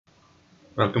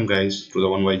Welcome guys to the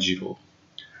 1y0.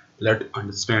 Let's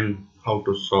understand how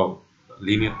to solve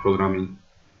linear programming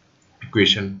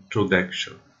equation through the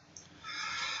Excel.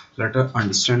 Let us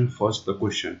understand first the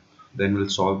question, then we'll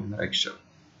solve in the Excel.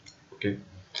 Okay.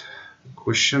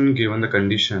 Question given the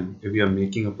condition, if we are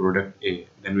making a product A,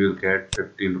 then we will get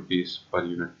 15 rupees per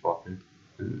unit profit.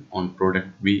 And on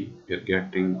product B, we are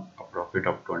getting a profit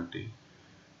of 20.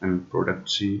 And product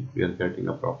C, we are getting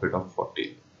a profit of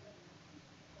 40.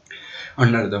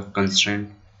 Under the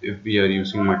constraint, if we are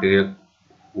using material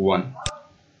 1,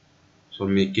 so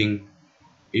making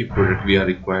a product we are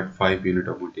required 5 unit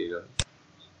of material,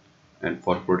 and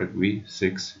for product B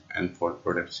 6, and for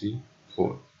product C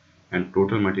 4, and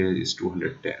total material is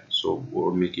 210. So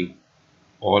for making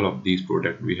all of these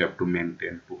products we have to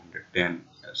maintain 210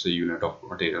 as a unit of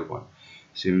material 1.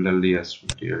 Similarly, as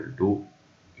material 2,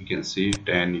 you can see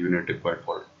 10 unit required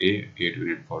for A, 8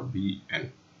 unit for B, and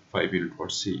 5 unit for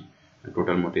C, and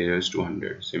total material is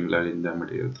 200. Similarly, in the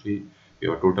material 3 we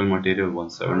have total material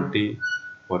 170,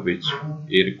 for which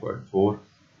A required 4,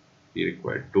 B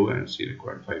required 2, and C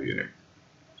required 5 unit.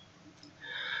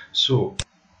 So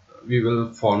we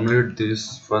will formulate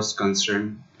this first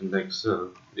constraint in the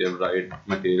Excel. We have write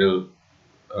material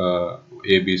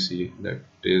ABC, that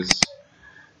is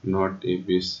not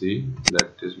ABC,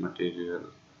 that is material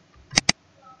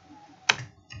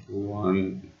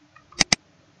 1,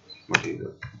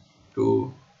 material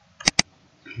 2,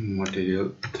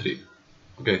 material 3.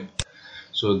 Okay,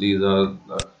 so these are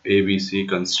the ABC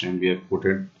constraint we have put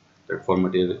it, that for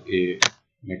material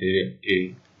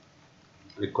A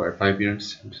required 5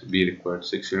 units, B required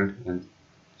 6 units, and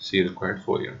C required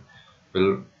 4 units.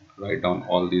 We'll write down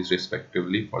all these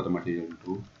respectively for the material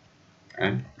 2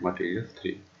 and material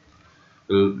 3.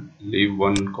 We'll leave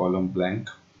one column blank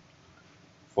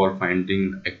for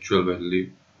finding actual value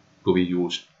to be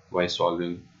used by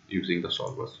solving using the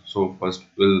solvers. So first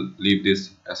we'll leave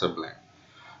this as a blank,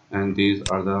 and these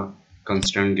are the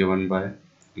constraint given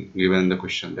in the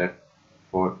question, that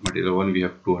for material 1 we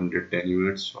have 210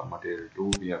 units, for material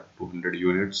 2 we have 200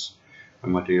 units,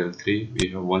 and material 3 we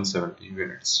have 170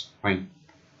 units. Fine.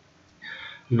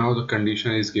 Now the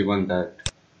condition is given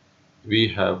that we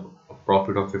have a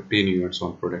profit of 15 units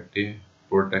on product A,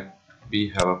 product B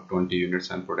have a 20 units,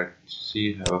 and product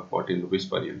C have a 14 rupees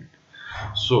per unit.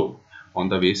 So on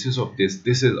the basis of this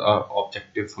is our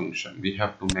objective function. We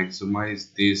have to maximize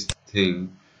this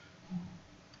thing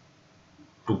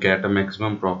to get a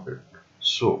maximum profit.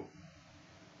 So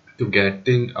to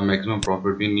getting a maximum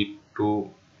profit, we need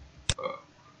to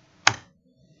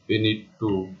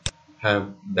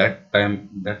have that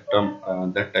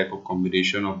type of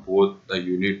combination of both the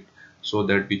unit, so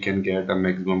that we can get a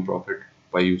maximum profit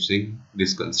by using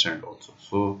this constraint also.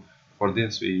 So for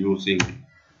this we're using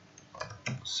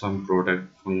some product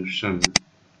function.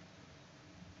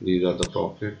 These are the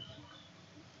profit,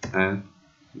 and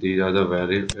these are the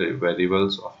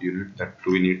variables of unit that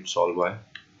we need to solve by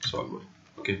solver.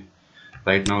 Okay,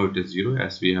 right now it is 0,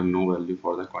 as we have no value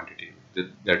for the quantity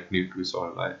that need to be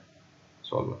solved by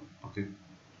solver. Okay,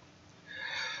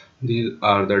 these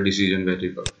are the decision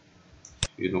variable,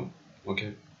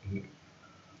 okay.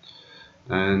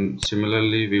 And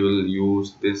similarly we will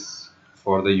use this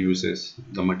for the uses,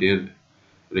 the material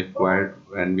required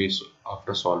when we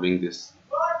after solving this.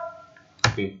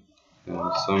 Okay,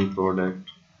 some product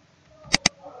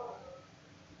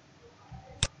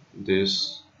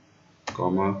this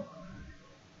comma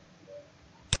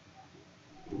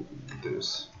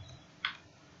this.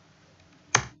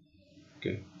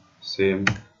 Okay, same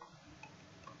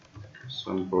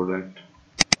some product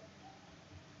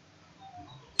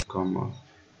comma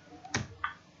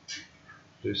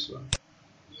this one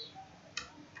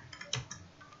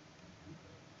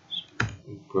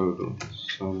equal to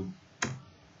some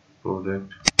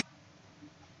product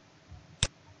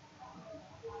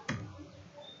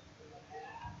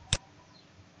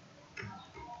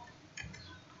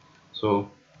so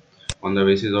on the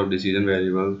basis of decision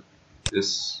variable,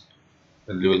 this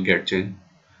value will get changed,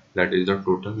 that is the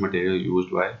total material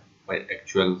used by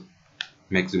actual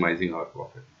maximizing our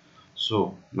profit.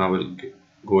 So now we'll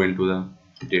go into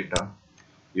the data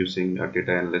using a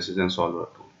data analysis and solver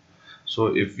tool.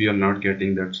 So if we are not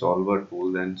getting that solver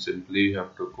tool, then simply you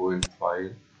have to go in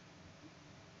file,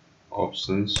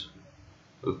 options,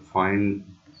 we'll find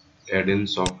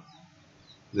add-ins of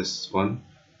this one,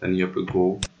 then you have to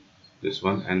go this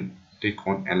one and click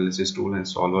on analysis tool and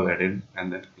solver add-in,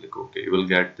 and then click OK. You will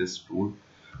get this tool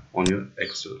on your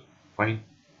Excel. Fine.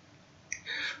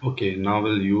 Okay, now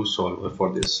we'll use solver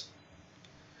for this.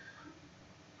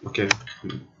 Okay,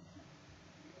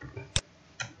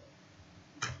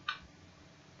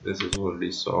 This is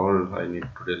already solved. I need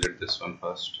to delete this one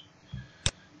first.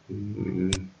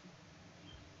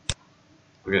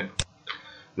 Okay,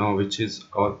 now which is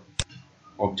our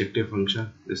objective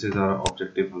function? This is our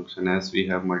objective function, as we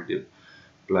have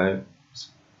multiply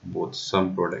both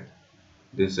sum product.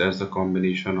 This as the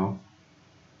combination of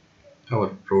our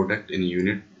product in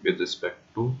unit with respect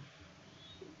to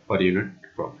per unit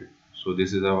profit. So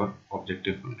this is our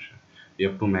objective function. We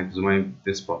have to maximize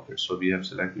this profit, so we have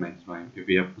select maximize. If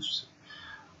we have to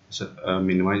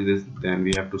minimize this, then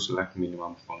we have to select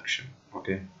minimum function.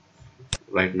 Okay,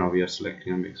 right now we are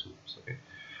selecting a maximum. Okay,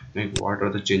 like what are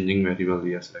the changing variable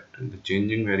we are selecting? The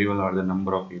changing variable are the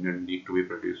number of units need to be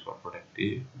produced for product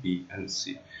A, B and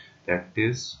C. That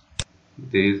is,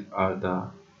 these are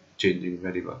the changing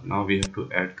variable. Now we have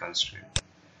to add constraint.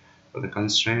 For the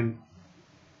constraint,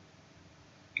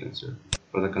 cancel.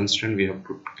 For the constraint, we have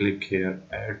to click here,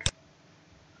 add,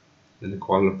 then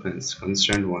call reference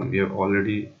constraint 1. We have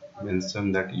already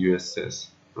mentioned that USS,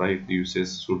 right?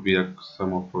 USS should be a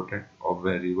sum of product of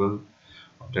variable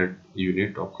of that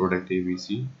unit of product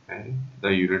ABC and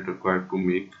the unit required to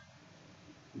make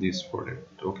this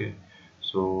product. Okay,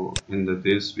 so in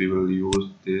this we will use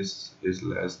this is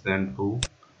less than 2,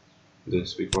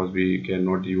 this because we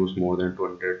cannot use more than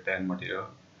 210 material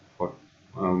for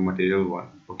material 1.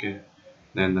 Okay,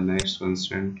 then the next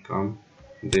constraint come,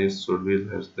 this should be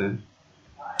less than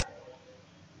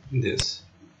this.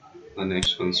 The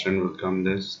next constraint will come,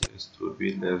 this should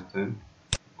be less than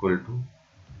equal to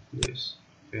this.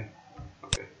 Okay,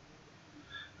 okay,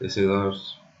 this is our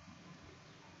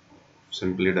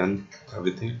simply done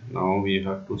everything. Now we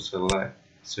have to select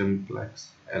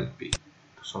simplex LP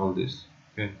to solve this.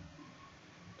 Okay,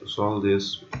 to solve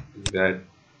this, that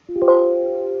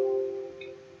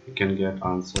we can get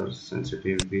answers,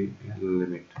 sensitivity and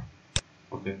limit.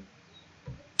 Okay,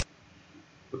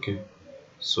 okay,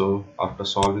 so after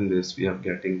solving this, we are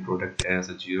getting product A as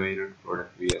a 0 unit,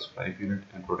 product B as 5 unit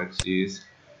and product C is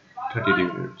 32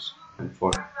 units, and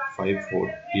for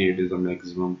 548 is the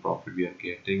maximum profit we are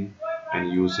getting, and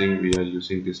we are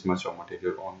using this much of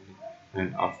material only.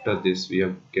 And after this we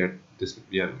are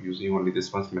using only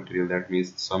this much material. That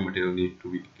means some material need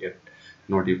to be get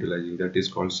not utilizing, that is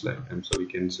called slack time. So we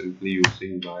can simply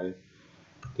using by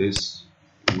this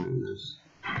minus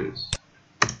this.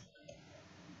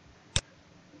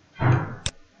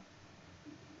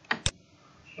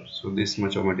 So this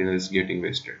much of material is getting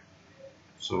wasted.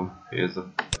 So here's the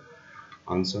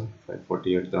answer,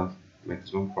 548 the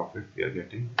maximum profit we are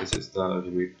getting. This is the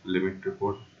limit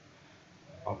report.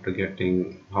 After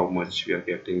getting how much we are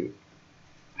getting,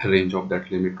 range of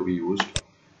that limit to be used,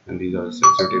 and these are the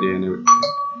sensitivity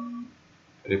and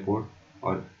report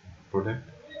or product,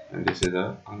 and this is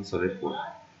the answer report.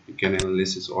 You can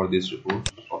analyze all this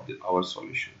report of our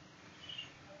solution.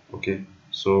 Okay,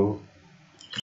 so